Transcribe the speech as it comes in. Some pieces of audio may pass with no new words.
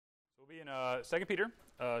We'll be in 2 Peter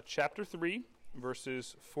chapter 3,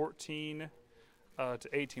 verses 14 to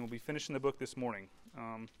 18. We'll be finishing the book this morning.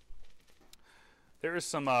 There is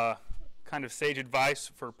some kind of sage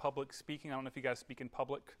advice for public speaking. I don't know if you guys speak in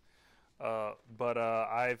public, but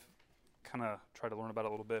I've kind of tried to learn about it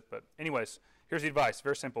a little bit. But anyways, here's the advice.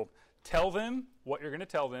 Very simple. Tell them what you're going to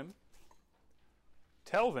tell them.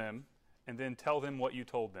 Tell them, and then tell them what you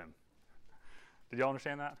told them. Did y'all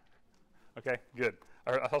understand that? Okay, good.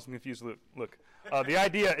 I saw some confused look. The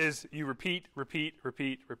idea is you repeat.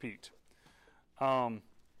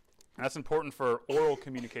 That's important for oral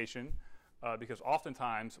communication because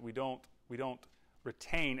oftentimes we don't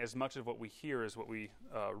retain as much of what we hear as what we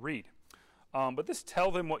read. But this tell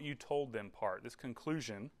them what you told them part, this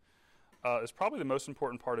conclusion, is probably the most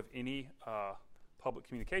important part of any public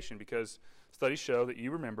communication because studies show that you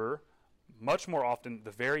remember much more often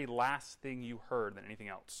the very last thing you heard than anything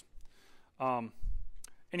else.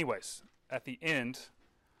 Anyways, at the end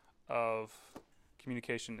of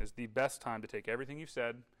communication is the best time to take everything you've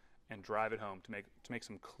said and drive it home to make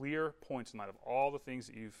some clear points in light of all the things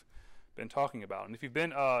that you've been talking about. And if you've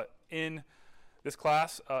been in this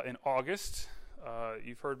class in August,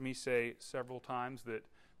 you've heard me say several times that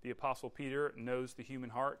the Apostle Peter knows the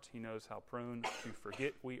human heart. He knows how prone to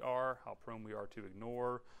forget we are, how prone we are to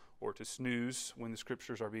ignore or to snooze when the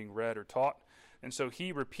scriptures are being read or taught. And so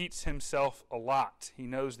he repeats himself a lot. He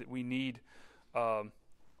knows that we need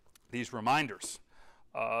these reminders.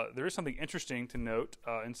 There is something interesting to note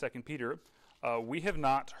in 2 Peter. We have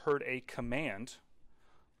not heard a command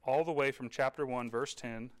all the way from chapter 1, verse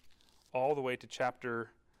 10, all the way to chapter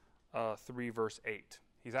 3, verse 8.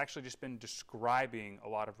 He's actually just been describing a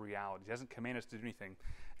lot of realities. He hasn't commanded us to do anything.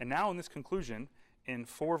 And now in this conclusion, in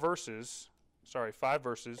 5 verses,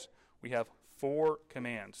 we have 4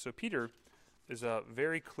 commands. So Peter is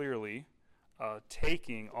very clearly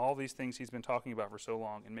taking all these things he's been talking about for so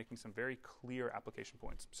long and making some very clear application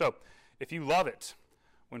points. So if you love it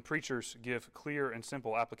when preachers give clear and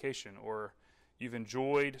simple application, or you've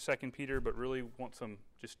enjoyed 2 Peter but really want some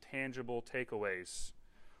just tangible takeaways,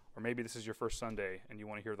 or maybe this is your first Sunday and you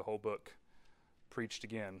want to hear the whole book preached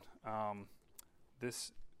again,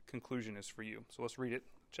 this conclusion is for you. So let's read it.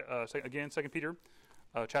 Again, 2 Peter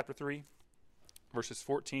chapter 3, verses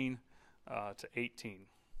 14 to 18.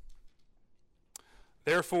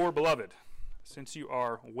 Therefore, beloved, since you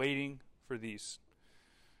are waiting for these,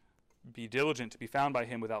 be diligent to be found by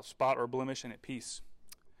him without spot or blemish and at peace,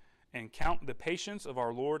 and count the patience of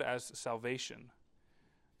our Lord as salvation,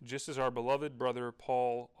 just as our beloved brother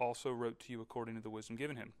Paul also wrote to you according to the wisdom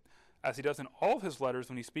given him, as he does in all of his letters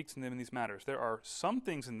when he speaks in them in these matters. There are some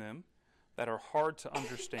things in them that are hard to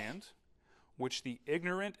understand, which the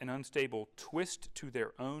ignorant and unstable twist to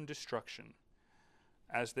their own destruction,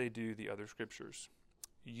 as they do the other scriptures.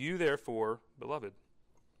 You therefore, beloved,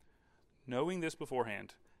 knowing this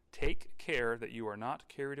beforehand, take care that you are not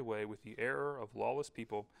carried away with the error of lawless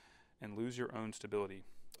people and lose your own stability,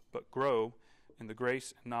 but grow in the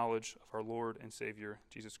grace and knowledge of our Lord and Savior,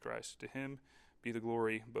 Jesus Christ. To him be the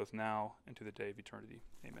glory both now and to the day of eternity.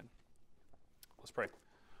 Amen. Let's pray.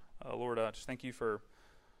 Lord, just thank you for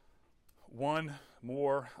one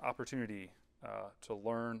more opportunity to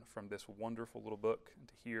learn from this wonderful little book and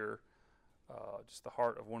to hear just the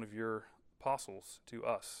heart of one of your apostles to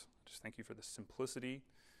us. Just thank you for the simplicity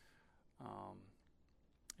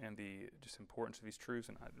and the just importance of these truths.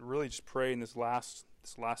 And I really just pray in this last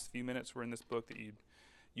few minutes we're in this book that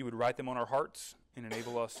you would write them on our hearts and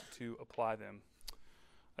enable us to apply them.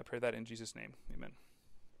 I pray that in Jesus' name. Amen.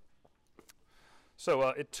 So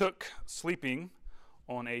it took sleeping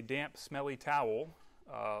on a damp, smelly towel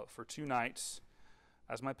for 2 nights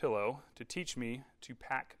as my pillow to teach me to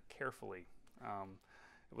pack carefully.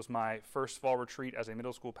 It was my first fall retreat as a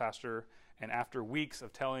middle school pastor, and after weeks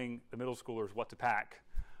of telling the middle schoolers what to pack,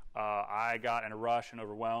 I got in a rush and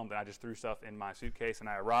overwhelmed, and I just threw stuff in my suitcase, and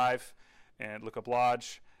I arrive at Lookup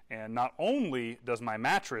Lodge, and not only does my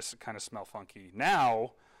mattress kind of smell funky,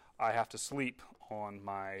 now I have to sleep on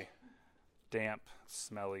my damp,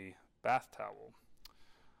 smelly bath towel.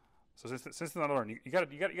 So since then I learned, you got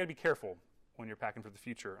to be careful when you're packing for the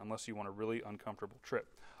future, unless you want a really uncomfortable trip.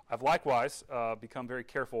 I've likewise become very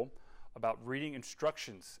careful about reading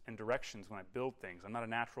instructions and directions when I build things. I'm not a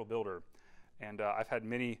natural builder, and I've had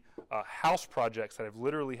many house projects that I've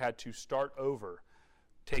literally had to start over,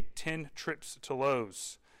 take 10 trips to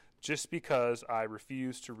Lowe's, just because I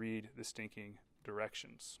refuse to read the stinking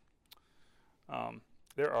directions.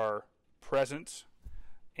 There are present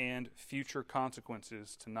and future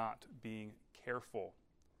consequences to not being careful.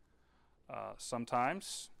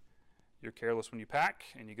 Sometimes you're careless when you pack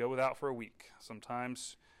and you go without for a week.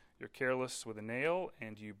 Sometimes You're careless with a nail,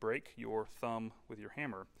 and you break your thumb with your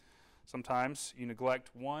hammer. Sometimes you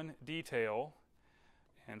neglect one detail,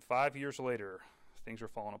 and 5 years later, things are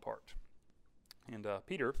falling apart. And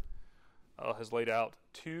Peter has laid out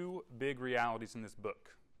two big realities in this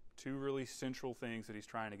book, two really central things that he's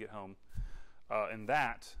trying to get home. And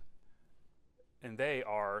they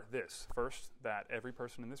are this. First, that every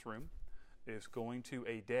person in this room is going to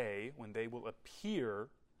a day when they will appear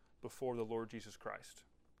before the Lord Jesus Christ.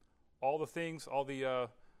 All the things, all the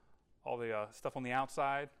stuff on the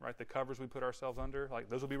outside, right, the covers we put ourselves under, like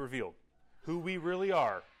those will be revealed. Who we really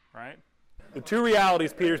are, right? The two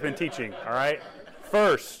realities Peter's been teaching, all right?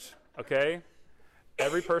 First, okay,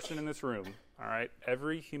 every person in this room, all right,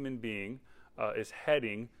 every human being is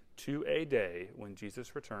heading to a day when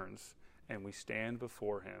Jesus returns and we stand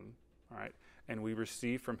before him, all right, and we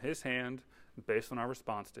receive from his hand, based on our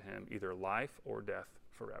response to him, either life or death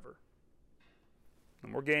forever. No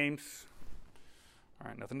more games. All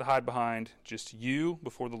right, nothing to hide behind, just you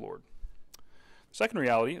before the Lord. The second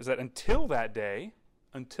reality is that until that day,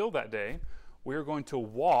 we are going to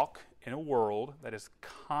walk in a world that is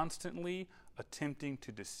constantly attempting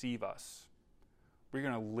to deceive us. We're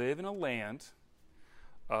going to live in a land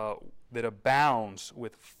that abounds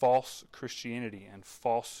with false Christianity and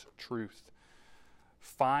false truth.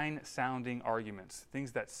 Fine-sounding arguments,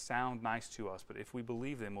 things that sound nice to us, but if we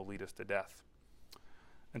believe them, will lead us to death.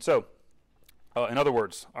 And so, in other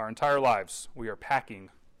words, our entire lives, we are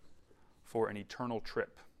packing for an eternal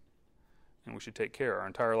trip. And we should take care. Our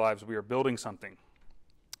entire lives, we are building something.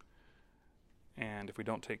 And if we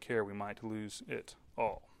don't take care, we might lose it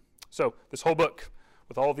all. So, this whole book,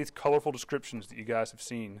 with all of these colorful descriptions that you guys have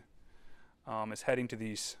seen, is heading to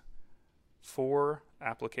these 4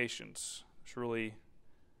 applications. There's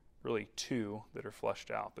really 2 that are fleshed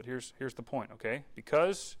out. But here's the point, okay?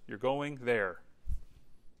 Because you're going there,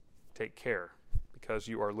 take care. Because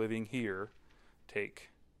you are living here, take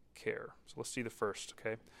care. So let's see the first,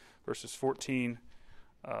 okay? Verses 14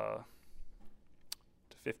 to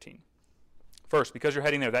 15. First, because you're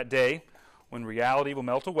heading there, that day when reality will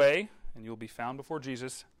melt away and you'll be found before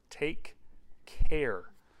Jesus, take care.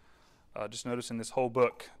 Just notice in this whole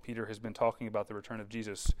book, Peter has been talking about the return of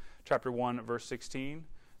Jesus. Chapter 1, verse 16,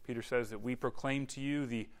 Peter says that we proclaim to you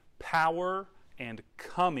the power and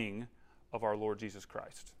coming of our Lord Jesus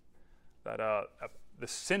Christ. That the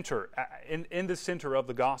center, in the center of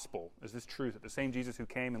the gospel is this truth that the same Jesus who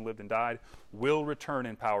came and lived and died will return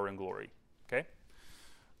in power and glory. Okay?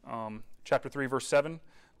 Chapter 3, verse 7,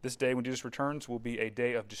 this day when Jesus returns will be a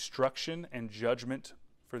day of destruction and judgment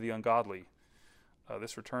for the ungodly.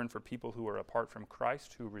 This return for people who are apart from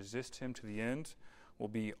Christ, who resist him to the end, will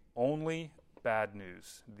be only bad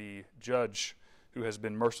news. The judge who has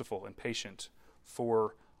been merciful and patient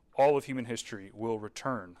for all of human history will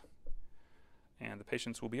return, and the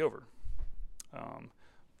patience will be over.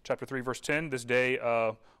 Chapter 3, verse 10, this day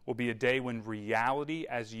will be a day when reality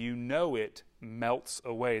as you know it melts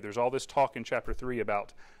away. There's all this talk in chapter 3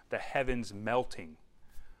 about the heavens melting.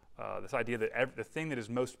 This idea that the thing that is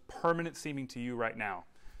most permanent seeming to you right now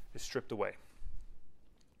is stripped away.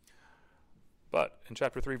 But in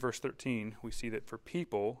chapter 3, verse 13, we see that for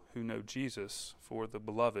people who know Jesus, for the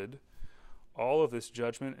beloved, all of this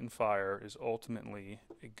judgment and fire is ultimately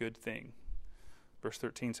a good thing. Verse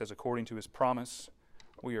 13 says, according to his promise,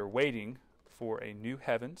 we are waiting for a new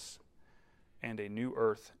heavens and a new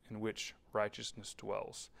earth in which righteousness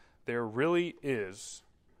dwells. There really is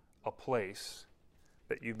a place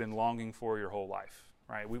that you've been longing for your whole life,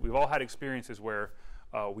 right? We've all had experiences where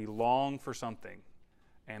we long for something,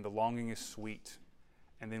 and the longing is sweet,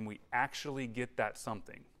 and then we actually get that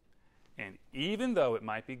something. And even though it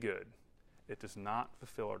might be good, it does not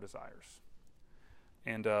fulfill our desires.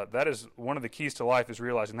 And that is one of the keys to life, is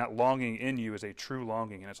realizing that longing in you is a true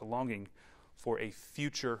longing, and it's a longing for a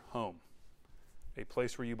future home, a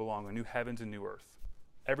place where you belong, a new heavens and new earth.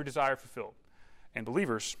 Every desire fulfilled. And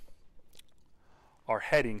believers are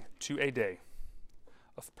heading to a day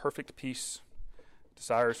of perfect peace,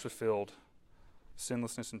 desires fulfilled,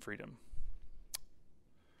 sinlessness and freedom.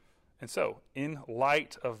 And so, in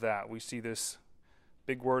light of that, we see this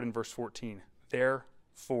big word in verse 14,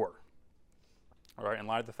 therefore. All right, in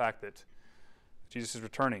light of the fact that Jesus is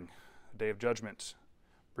returning, a day of judgment,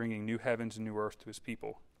 bringing new heavens and new earth to his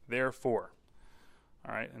people. Therefore.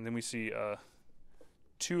 All right, and then we see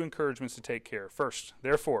 2 encouragements to take care. First,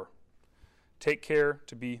 therefore, take care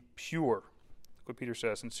to be pure. Look what Peter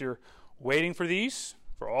says. Since you're waiting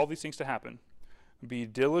for all these things to happen, be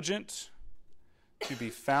diligent to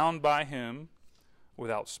be found by him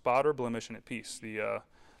without spot or blemish and at peace.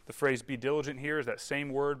 The phrase be diligent here is that same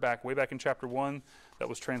word way back in chapter 1 that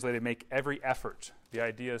was translated, make every effort. The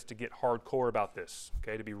idea is to get hardcore about this,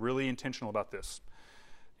 okay, to be really intentional about this.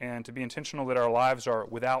 And to be intentional that our lives are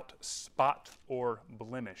without spot or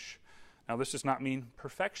blemish. Now, this does not mean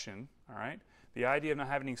perfection, all right? The idea of not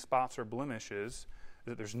having any spots or blemishes is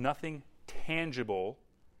that there's nothing tangible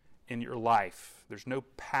in your life. There's no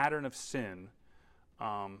pattern of sin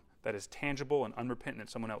that is tangible and unrepentant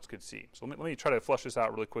that someone else could see. So let me try to flush this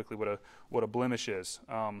out really quickly, what a blemish is.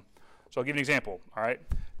 So I'll give you an example, all right?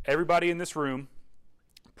 Everybody in this room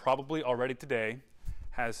probably already today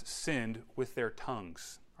has sinned with their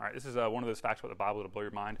tongues. All right, this is one of those facts about the Bible that'll blow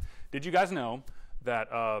your mind. Did you guys know that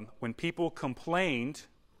when people complained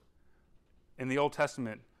in the Old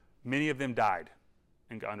Testament, many of them died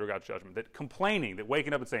under God's judgment? That complaining, that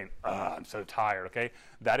waking up and saying, I'm so tired, okay,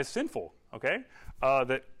 that is sinful, okay?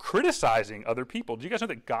 That criticizing other people. Do you guys know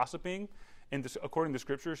that gossiping, according to the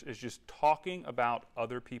Scriptures, is just talking about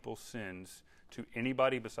other people's sins to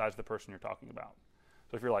anybody besides the person you're talking about?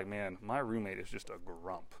 So if you're like, man, my roommate is just a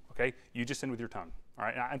grump, okay, you just sin with your tongue, all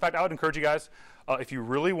right? In fact, I would encourage you guys, if you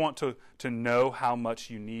really want to know how much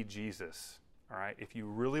you need Jesus, all right, if you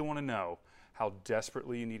really want to know how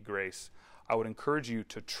desperately you need grace, I would encourage you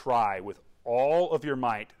to try with all of your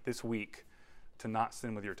might this week to not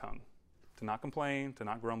sin with your tongue, to not complain, to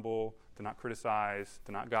not grumble, to not criticize,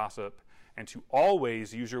 to not gossip, and to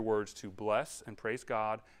always use your words to bless and praise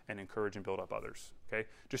God and encourage and build up others, okay?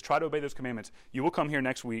 Just try to obey those commandments. You will come here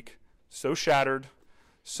next week so shattered,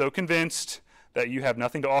 so convinced that you have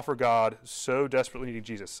nothing to offer God, so desperately needing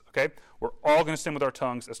Jesus, okay? We're all going to sin with our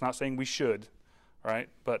tongues. That's not saying we should, all right?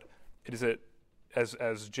 But it is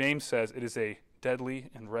as James says, it is a deadly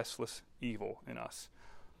and restless evil in us.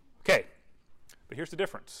 Okay, but here's the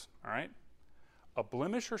difference, all right? A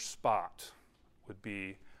blemish or spot would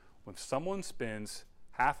be when someone spends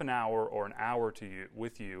half an hour or an hour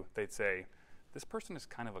with you, they'd say, this person is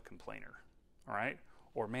kind of a complainer, all right?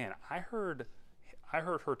 Or, man, I heard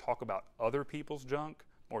her talk about other people's junk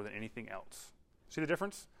more than anything else. See the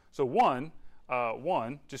difference? So one,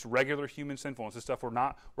 just regular human sinfulness, this stuff we're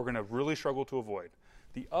going to really struggle to avoid.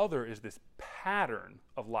 The other is this pattern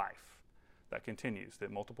of life that continues,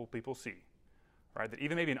 that multiple people see. Right, that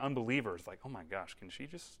even maybe an unbeliever is like, oh my gosh, can she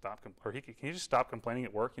just stop, can he just stop complaining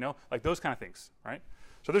at work? You know, like those kind of things, right?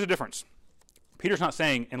 So there's a difference. Peter's not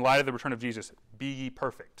saying, in light of the return of Jesus, be ye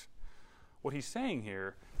perfect. What he's saying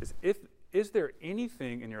here is, is there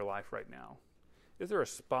anything in your life right now? Is there a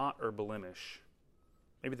spot or blemish,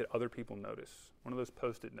 maybe that other people notice? One of those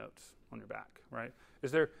Post-it notes on your back, right?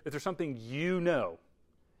 Is there something you know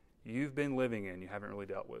you've been living in you haven't really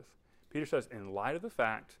dealt with? Peter says, in light of the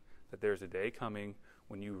fact that there's a day coming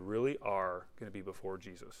when you really are going to be before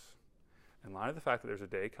Jesus. In light of the fact that there's a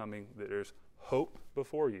day coming that there's hope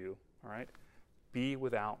before you, all right, be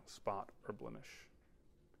without spot or blemish.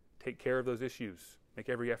 Take care of those issues. Make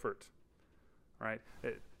every effort, all right?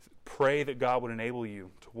 Pray that God would enable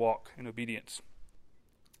you to walk in obedience.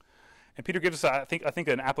 And Peter gives us, I think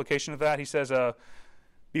an application of that. He says,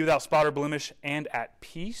 be without spot or blemish and at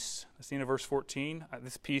peace. That's the end of verse 14.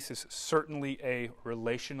 This peace is certainly a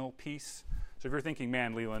relational peace. So if you're thinking,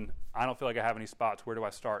 man, Leland, I don't feel like I have any spots, where do I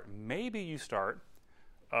start? Maybe you start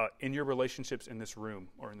in your relationships in this room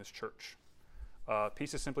or in this church.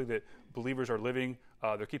 Peace is simply that believers are living,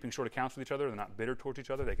 they're keeping short accounts with each other, they're not bitter towards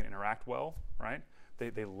each other, they can interact well, right?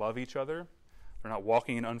 They love each other, they're not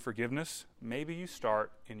walking in unforgiveness. Maybe you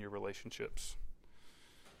start in your relationships.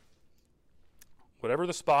 Whatever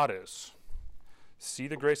the spot is, see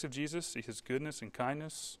the grace of Jesus, see his goodness and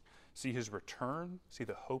kindness, see his return, see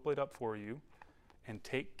the hope laid up for you, and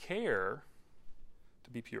take care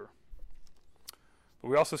to be pure.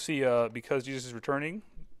 But we also see, because Jesus is returning,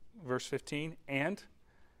 verse 15, and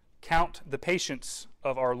count the patience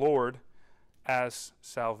of our Lord as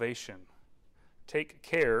salvation. Take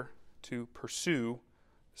care to pursue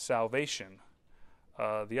salvation.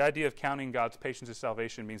 The idea of counting God's patience as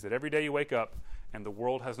salvation means that every day you wake up and the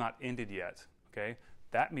world has not ended yet, okay?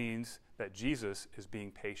 That means that Jesus is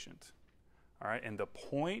being patient, all right? And the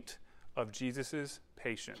point of Jesus'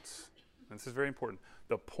 patience, and this is very important,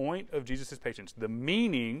 the point of Jesus' patience, the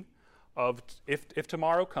meaning of, if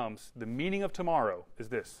tomorrow comes, the meaning of tomorrow is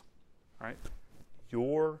this, all right?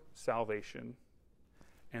 Your salvation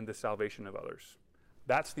and the salvation of others.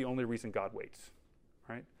 That's the only reason God waits,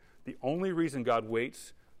 right? The only reason God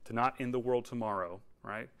waits to not end the world tomorrow,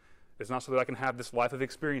 right, is not so that I can have this life of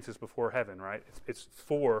experiences before heaven, right? It's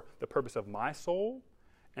for the purpose of my soul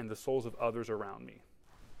and the souls of others around me.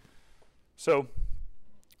 So,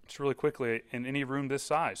 just really quickly, in any room this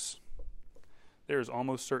size, there is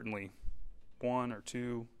almost certainly one or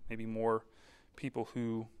two, maybe more people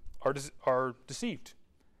who are deceived.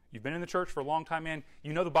 You've been in the church for a long time, man.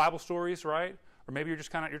 You know the Bible stories, right? Or maybe you're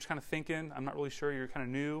just kind of thinking. I'm not really sure. You're kind of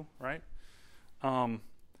new, right?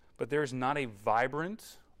 But there's not a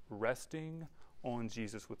vibrant resting on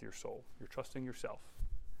Jesus with your soul. You're trusting yourself.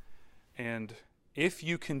 And if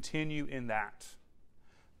you continue in that,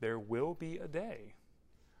 there will be a day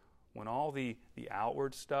when all the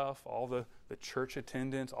outward stuff, all the church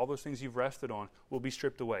attendance, all those things you've rested on will be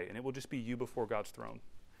stripped away, and it will just be you before God's throne.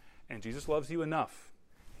 And Jesus loves you enough.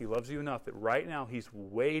 He loves you enough that right now he's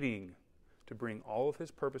waiting to bring all of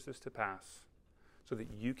his purposes to pass so that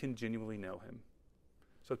you can genuinely know him.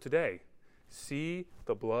 So today, see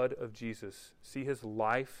the blood of Jesus. See his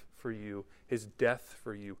life for you, his death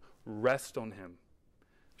for you. Rest on him.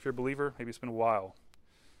 If you're a believer, maybe it's been a while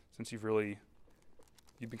since you've been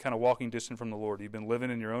kind of walking distant from the Lord. You've been living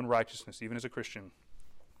in your own righteousness, even as a Christian.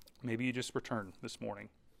 Maybe you just returned this morning.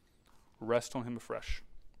 Rest on him afresh.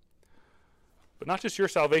 But not just your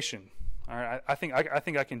salvation. All right, I think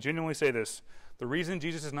I can genuinely say this. The reason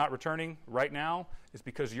Jesus is not returning right now is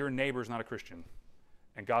because your neighbor is not a Christian,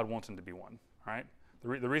 and God wants him to be one. All right.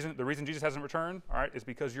 The reason Jesus hasn't returned, all right, is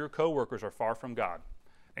because your coworkers are far from God,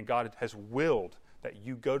 and God has willed that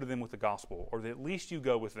you go to them with the gospel, or that at least you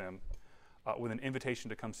go with them with an invitation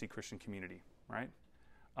to come see Christian community. Right.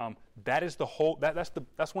 That is the whole.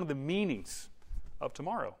 That's one of the meanings of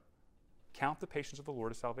tomorrow. Count the patience of the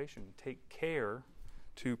Lord as salvation. Take care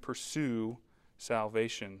to pursue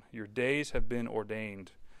salvation. Your days have been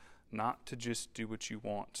ordained not to just do what you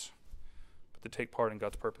want, but to take part in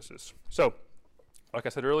God's purposes. So, like I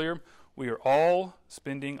said earlier, we are all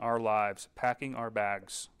spending our lives packing our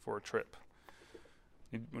bags for a trip.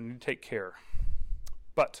 We need to take care.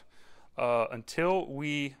 But until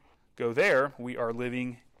we go there, we are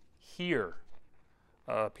living here.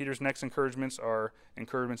 Peter's next encouragements are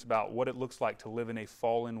encouragements about what it looks like to live in a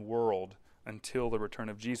fallen world until the return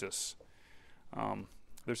of Jesus.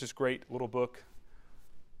 There's this great little book,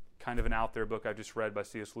 kind of an out there book I just read by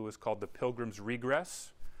C.S. Lewis called The Pilgrim's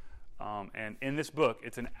Regress. And in this book,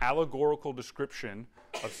 it's an allegorical description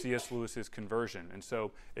of C.S. Lewis's conversion. And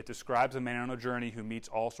so it describes a man on a journey who meets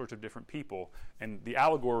all sorts of different people. And the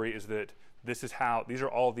allegory is that these are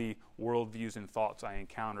all the worldviews and thoughts I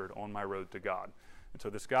encountered on my road to God. And so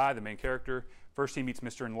this guy, the main character, first he meets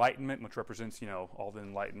Mr. Enlightenment, which represents, all the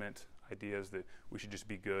Enlightenment ideas that we should just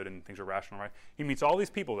be good and things are rational, right? He meets all these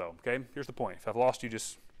people, though, okay? Here's the point. If I've lost you,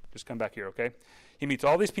 just come back here, okay? He meets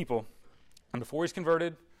all these people, and before he's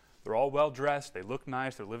converted, they're all well-dressed, they look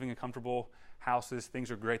nice, they're living in comfortable houses,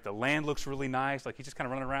 things are great. The land looks really nice, like he's just kind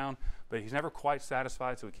of running around, but he's never quite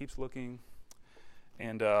satisfied, so he keeps looking.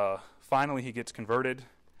 And finally he gets converted,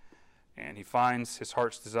 and he finds his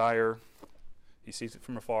heart's desire. He sees it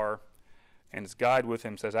from afar, and his guide with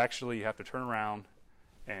him says, actually, you have to turn around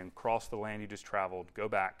and cross the land you just traveled, go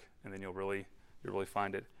back, and then you'll really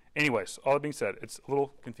find it. Anyways, all that being said, it's a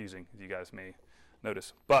little confusing, as you guys may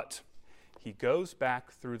notice. But he goes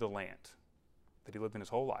back through the land that he lived in his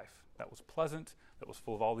whole life. That was pleasant, that was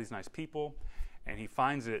full of all these nice people, and he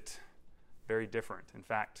finds it very different. In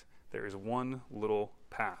fact, there is one little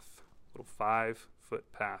path, a little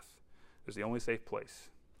 5-foot path. It's the only safe place.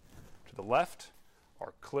 To the left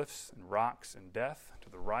are cliffs and rocks and death. To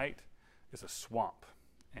the right is a swamp.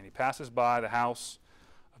 And he passes by the house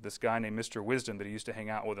of this guy named Mr. Wisdom that he used to hang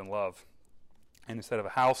out with and love. And instead of a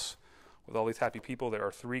house with all these happy people, there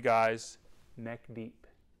are 3 guys neck deep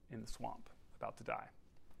in the swamp, about to die.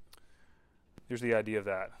 Here's the idea of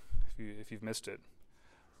that, if you've missed it.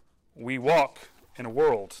 We walk in a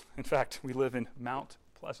world, in fact, we live in Mount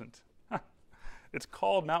Pleasant. It's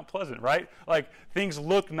called Mount Pleasant, right? Like, things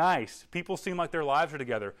look nice. People seem like their lives are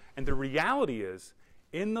together. And the reality is,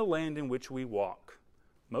 in the land in which we walk,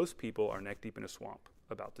 most people are neck deep in a swamp,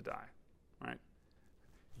 about to die, right?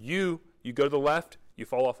 You go to the left, you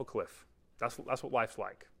fall off a cliff. That's what life's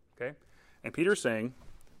like, okay? And Peter's saying,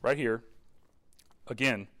 right here,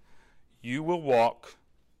 again, you will walk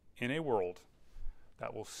in a world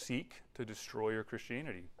that will seek to destroy your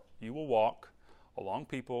Christianity. You will walk along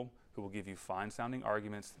people who will give you fine-sounding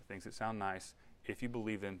arguments, things that sound nice. If you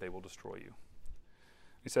believe them, they will destroy you.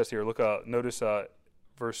 He says here, notice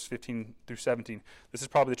verse 15 through 17. This is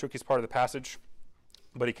probably the trickiest part of the passage,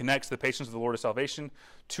 but he connects the patience of the Lord of salvation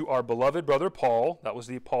to our beloved brother Paul. That was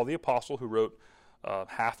Paul the apostle who wrote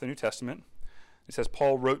half the New Testament. It says,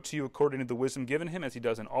 Paul wrote to you according to the wisdom given him, as he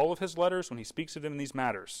does in all of his letters when he speaks of them in these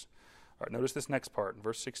matters. All right, notice this next part, in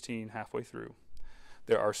verse 16, halfway through.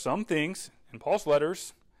 There are some things in Paul's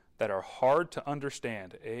letters that are hard to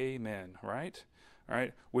understand. Amen, right? All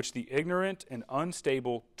right, which the ignorant and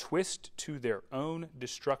unstable twist to their own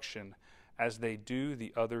destruction, as they do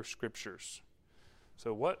the other scriptures.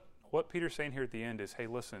 So what Peter's saying here at the end is, hey,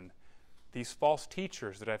 listen, these false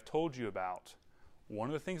teachers that I've told you about, one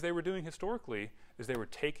of the things they were doing historically is they were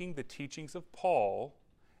taking the teachings of Paul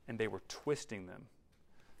and they were twisting them.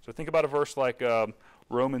 So think about a verse like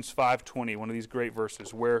Romans 5:20, one of these great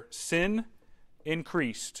verses, where sin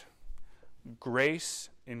increased, grace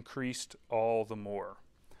increased all the more.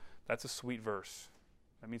 That's a sweet verse.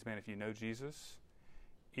 That means, man, if you know Jesus,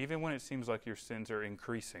 even when it seems like your sins are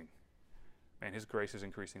increasing, man, his grace is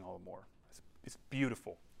increasing all the more. It's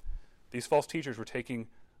beautiful. These false teachers were taking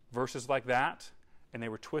verses like that, and they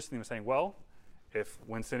were twisting them and saying, well, if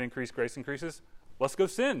when sin increases, grace increases, let's go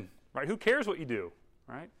sin, right? Who cares what you do,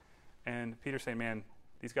 right? And Peter's saying, man,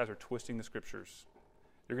 these guys are twisting the scriptures.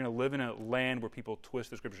 You're going to live in a land where people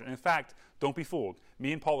twist the scriptures. And in fact, don't be fooled.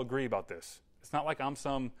 Me and Paul agree about this. It's not like I'm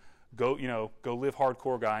some go live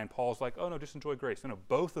hardcore guy, and Paul's like, oh no, just enjoy grace. No,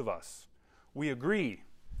 both of us, we agree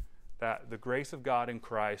that the grace of God in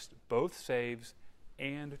Christ both saves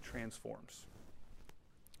and transforms.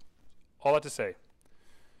 All that to say,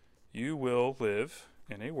 you will live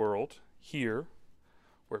in a world here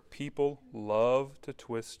where people love to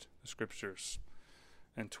twist the scriptures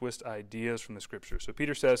and twist ideas from the scriptures. So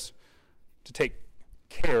Peter says to take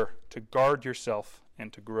care, to guard yourself,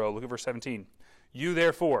 and to grow. Look at verse 17. You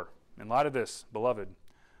therefore, in light of this, beloved,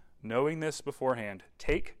 knowing this beforehand,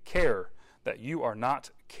 take care that you are not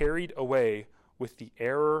carried away with the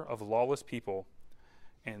error of lawless people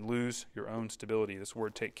and lose your own stability. This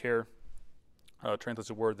word, take care, translates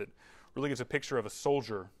a word that really gives a picture of a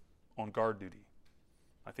soldier on guard duty.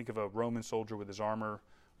 I think of a Roman soldier with his armor,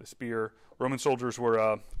 the spear. Roman soldiers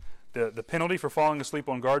were, the penalty for falling asleep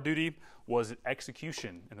on guard duty was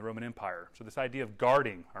execution in the Roman Empire. So this idea of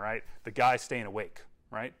guarding, all right, the guy staying awake,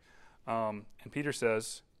 right? And Peter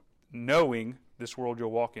says, knowing this world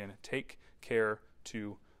you'll walk in, take care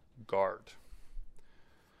to guard.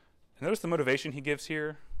 And notice the motivation he gives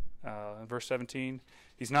here in verse 17.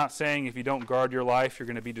 He's not saying if you don't guard your life, you're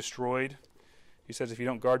going to be destroyed. He says if you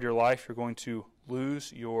don't guard your life, you're going to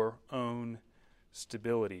lose your own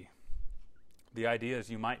stability. The idea is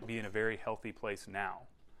you might be in a very healthy place now.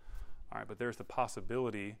 All right, but there's the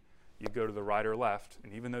possibility you go to the right or left,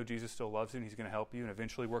 and even though Jesus still loves you and he's going to help you and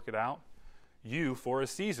eventually work it out, you, for a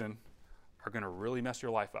season, are going to really mess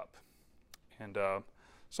your life up. And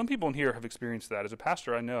some people in here have experienced that. As a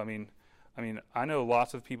pastor, I know. I know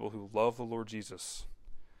lots of people who love the Lord Jesus,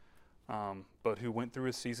 but who went through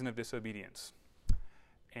a season of disobedience.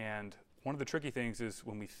 And one of the tricky things is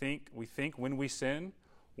when we think when we sin,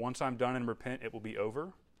 once I'm done and repent, it will be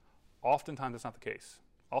over. Oftentimes, that's not the case.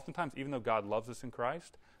 Oftentimes, even though God loves us in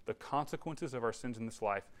Christ, the consequences of our sins in this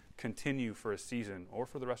life continue for a season or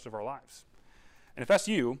for the rest of our lives. And if that's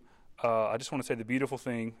you, I just want to say the beautiful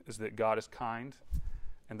thing is that God is kind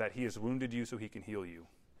and that he has wounded you so he can heal you.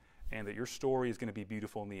 And that your story is going to be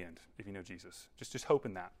beautiful in the end if you know Jesus. Just hope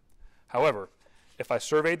in that. However, if I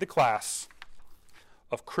surveyed the class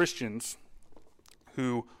of Christians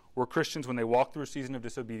who were Christians when they walked through a season of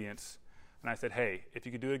disobedience, and I said, hey, if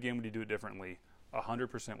you could do it again, would you do it differently?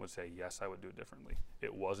 100% would say, yes, I would do it differently.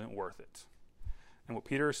 It wasn't worth it. And what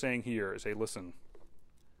Peter is saying here is, hey, listen,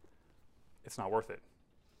 it's not worth it.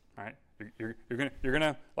 All right? You're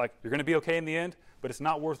gonna be okay in the end, but it's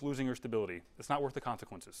not worth losing your stability. It's not worth the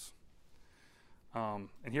consequences. And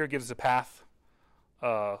here it gives us a path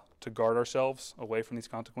to guard ourselves away from these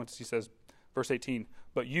consequences. He says, verse 18,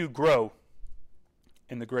 but you grow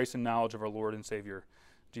in the grace and knowledge of our Lord and Savior,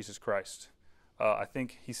 Jesus Christ. I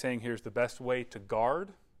think he's saying here's the best way to guard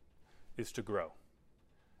is to grow.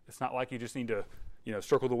 It's not like you just need to,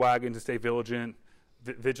 circle the wagon to stay vigilant,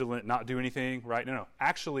 not do anything, right? No.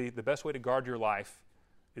 Actually, the best way to guard your life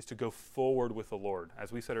is to go forward with the Lord.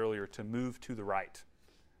 As we said earlier, to move to the right,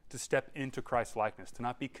 to step into Christ's likeness, to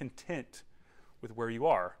not be content with where you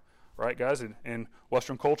are, right, guys? In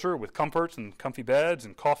Western culture, with comforts and comfy beds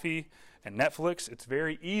and coffee and Netflix, it's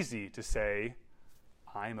very easy to say,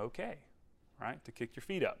 I'm okay, right? To kick your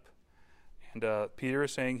feet up. And Peter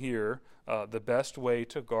is saying here, the best way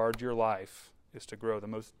to guard your life is to grow. The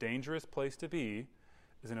most dangerous place to be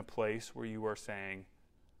is in a place where you are saying,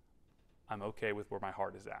 I'm okay with where my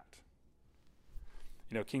heart is at.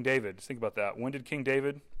 King David, just think about that. When did King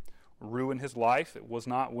David ruin his life? It was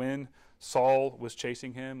not when Saul was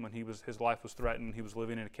chasing him, when his life was threatened, he was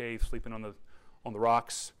living in a cave, sleeping on the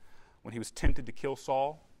rocks, when he was tempted to kill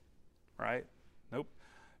Saul, right? Nope.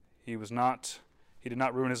 He did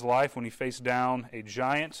not ruin his life when he faced down a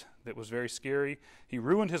giant that was very scary. He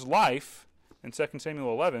ruined his life in 2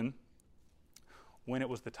 Samuel 11 when it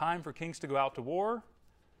was the time for kings to go out to war,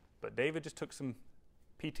 but David just took some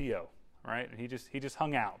PTO, right? And he just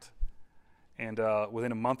hung out. And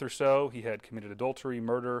within a month or so, he had committed adultery,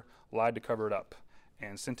 murder, lied to cover it up,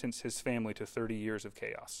 and sentenced his family to 30 years of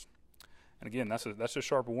chaos. And again, that's a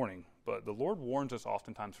sharp warning. But the Lord warns us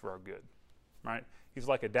oftentimes for our good, right? He's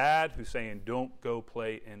like a dad who's saying, don't go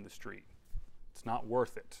play in the street. It's not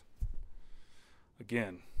worth it.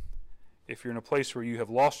 Again, if you're in a place where you have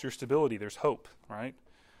lost your stability, there's hope, right?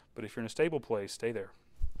 But if you're in a stable place, stay there.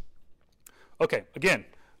 Okay, again,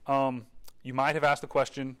 you might have asked the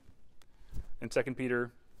question in 2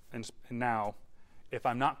 Peter and now, if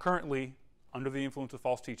I'm not currently under the influence of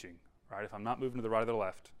false teaching, right? If I'm not moving to the right or the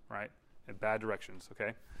left, right? In bad directions,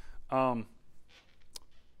 okay?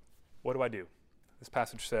 What do I do? This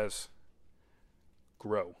passage says,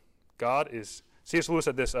 grow. C.S. Lewis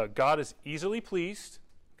said this, God is easily pleased,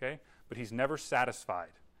 okay? But he's never satisfied.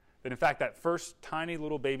 That in fact, that first tiny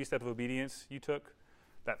little baby step of obedience you took,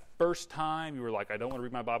 that first time you were like, I don't want to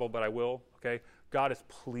read my Bible, but I will, okay? God is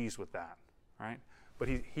pleased with that, right? But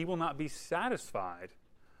he will not be satisfied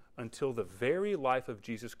until the very life of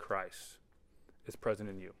Jesus Christ is present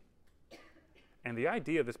in you. And the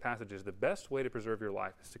idea of this passage is the best way to preserve your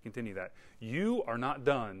life is to continue that. You are not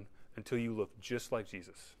done until you look just like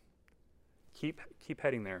Jesus. Keep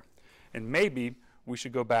heading there. And maybe we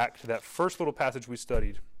should go back to that first little passage we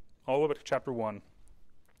studied, all the way back to chapter 1,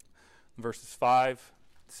 verses 5,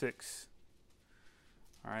 6.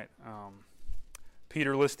 All right.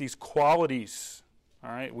 Peter lists these qualities. All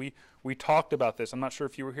right. We talked about this. I'm not sure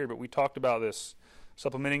if you were here, but we talked about this.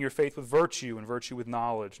 Supplementing your faith with virtue, and virtue with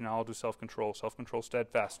knowledge, knowledge with self-control, self-control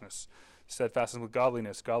steadfastness, steadfastness with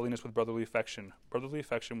godliness, godliness with brotherly affection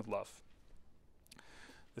with love.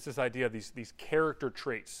 This is the idea of these character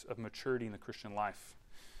traits of maturity in the Christian life.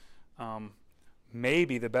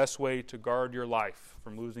 Maybe the best way to guard your life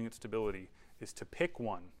from losing its stability is to pick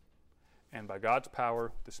one, and by God's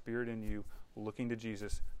power, the Spirit in you, looking to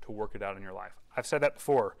Jesus to work it out in your life. I've said that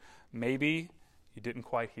before. Maybe you didn't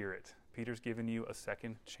quite hear it. Peter's given you a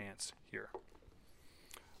second chance here.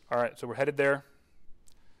 All right, so we're headed there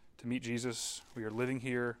to meet Jesus. We are living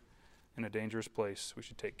here in a dangerous place. We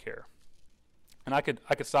should take care. And I could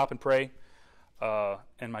stop and pray,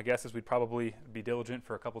 and my guess is we'd probably be diligent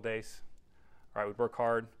for a couple days. All right, we'd work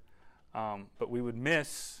hard, but we would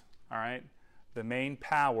miss, all right, the main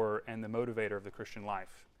power and the motivator of the Christian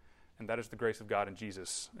life, and that is the grace of God in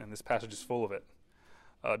Jesus, and this passage is full of it.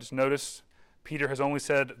 Just notice Peter has only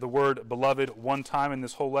said the word beloved one time in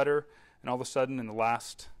this whole letter, and all of a sudden in the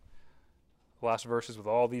last verses with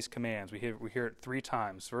all these commands, we hear it 3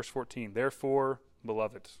 times. Verse 14, therefore,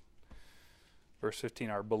 beloved. Verse 15,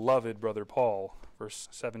 our beloved brother Paul. Verse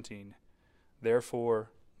 17, therefore,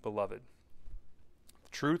 beloved. The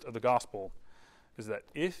truth of the gospel is that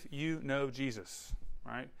if you know Jesus,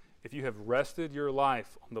 right, if you have rested your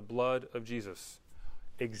life on the blood of Jesus,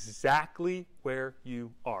 exactly where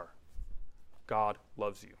you are, God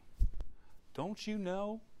loves you. Don't you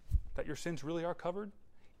know that your sins really are covered?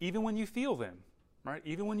 Even when you feel them, right?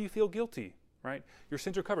 Even when you feel guilty, right? Your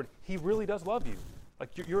sins are covered. He really does love you.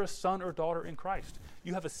 Like you're a son or daughter in Christ.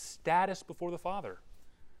 You have a status before the Father,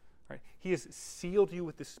 right? He has sealed you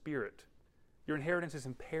with the Spirit. Your inheritance is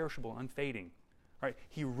imperishable, unfading, right?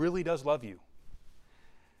 He really does love you.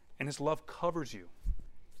 And his love covers you,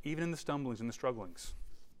 even in the stumblings and the strugglings.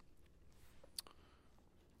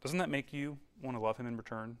 Doesn't that make you want to love him in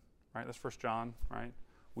return? Right? That's 1 John, right?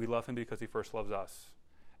 We love him because he first loves us.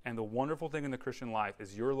 And the wonderful thing in the Christian life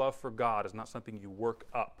is your love for God is not something you work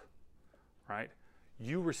up, right?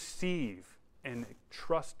 You receive and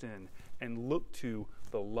trust in and look to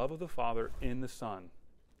the love of the Father in the Son.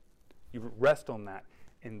 You rest on that,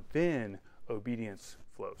 and then obedience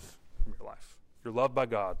flows from your life. You're loved by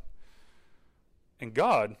God. And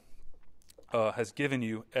God has given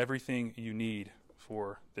you everything you need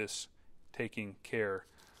for this taking care.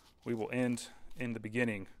 We will end in the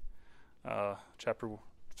beginning, 2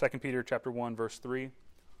 Peter chapter 1, verse 3.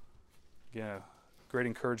 Again, great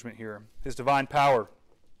encouragement here. His divine power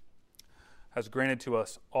has granted to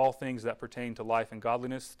us all things that pertain to life and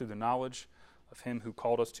godliness through the knowledge of him who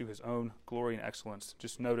called us to his own glory and excellence.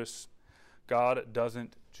 Just notice, God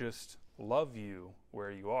doesn't just love you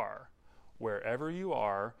where you are. Wherever you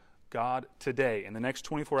are, God today, in the next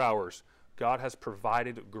 24 hours, God has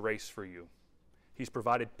provided grace for you. He's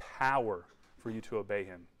provided power for you to obey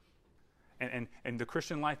him. And the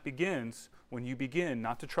Christian life begins when you begin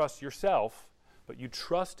not to trust yourself, but you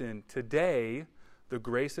trust in today the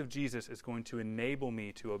grace of Jesus is going to enable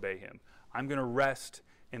me to obey him. I'm going to rest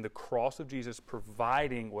in the cross of Jesus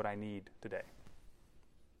providing what I need today.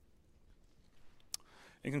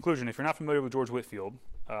 In conclusion, if you're not familiar with George Whitefield,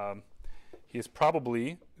 He is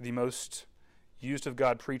probably the most used of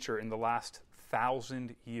God preacher in the last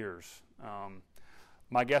 1,000 years.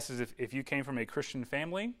 My guess is if you came from a Christian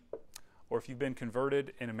family, or if you've been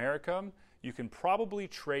converted in America, you can probably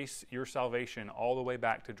trace your salvation all the way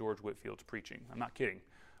back to George Whitfield's preaching. I'm not kidding.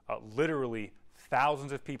 Literally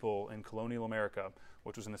thousands of people in colonial America,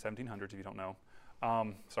 which was in the 1700s if you don't know.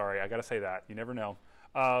 Sorry, I got to say that. You never know.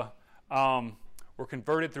 Were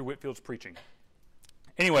converted through Whitfield's preaching.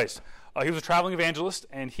 Anyways, he was a traveling evangelist,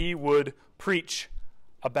 and he would preach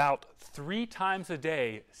about 3 times a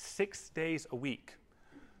day, 6 days a week.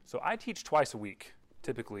 So I teach twice a week,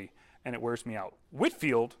 typically, and it wears me out.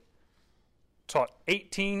 Whitfield taught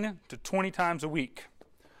 18 to 20 times a week.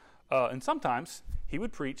 And sometimes he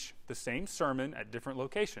would preach the same sermon at different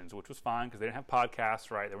locations, which was fine because they didn't have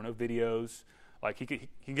podcasts, right? There were no videos. Like, he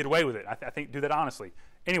can get away with it. I think, do that honestly.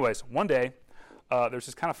 Anyways, one day, there's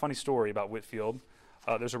this kind of funny story about Whitfield.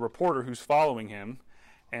 There's a reporter who's following him,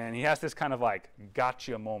 and he has this kind of like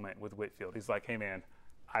gotcha moment with Whitfield. He's like, hey man,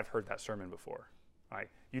 I've heard that sermon before. Right?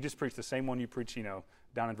 You just preached the same one you preach,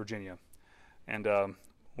 down in Virginia. And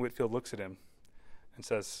Whitfield looks at him and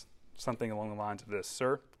says something along the lines of this: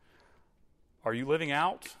 Sir, are you living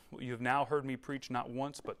out what you have now heard me preach not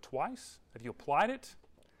once but twice? Have you applied it?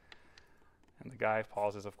 And the guy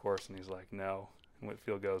pauses, of course, and he's like, no. And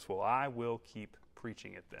Whitfield goes, well, I will keep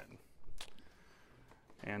preaching it then.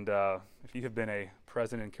 And if you have been a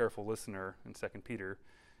present and careful listener in 2 Peter,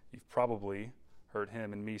 you've probably heard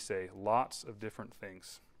him and me say lots of different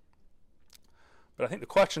things. But I think the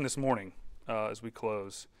question this morning, as we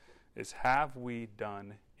close, is have we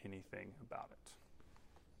done anything about it?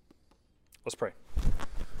 Let's pray.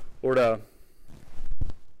 Lord,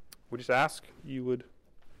 we just ask you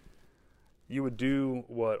would do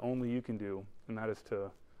what only you can do, and that is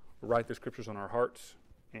to write the scriptures on our hearts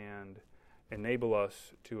and enable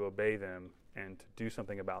us to obey them and to do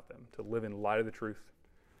something about them, to live in light of the truth.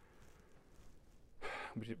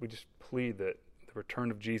 We just plead that the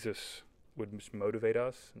return of Jesus would just motivate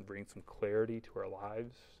us and bring some clarity to our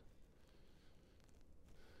lives.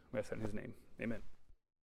 We ask that in his name. Amen.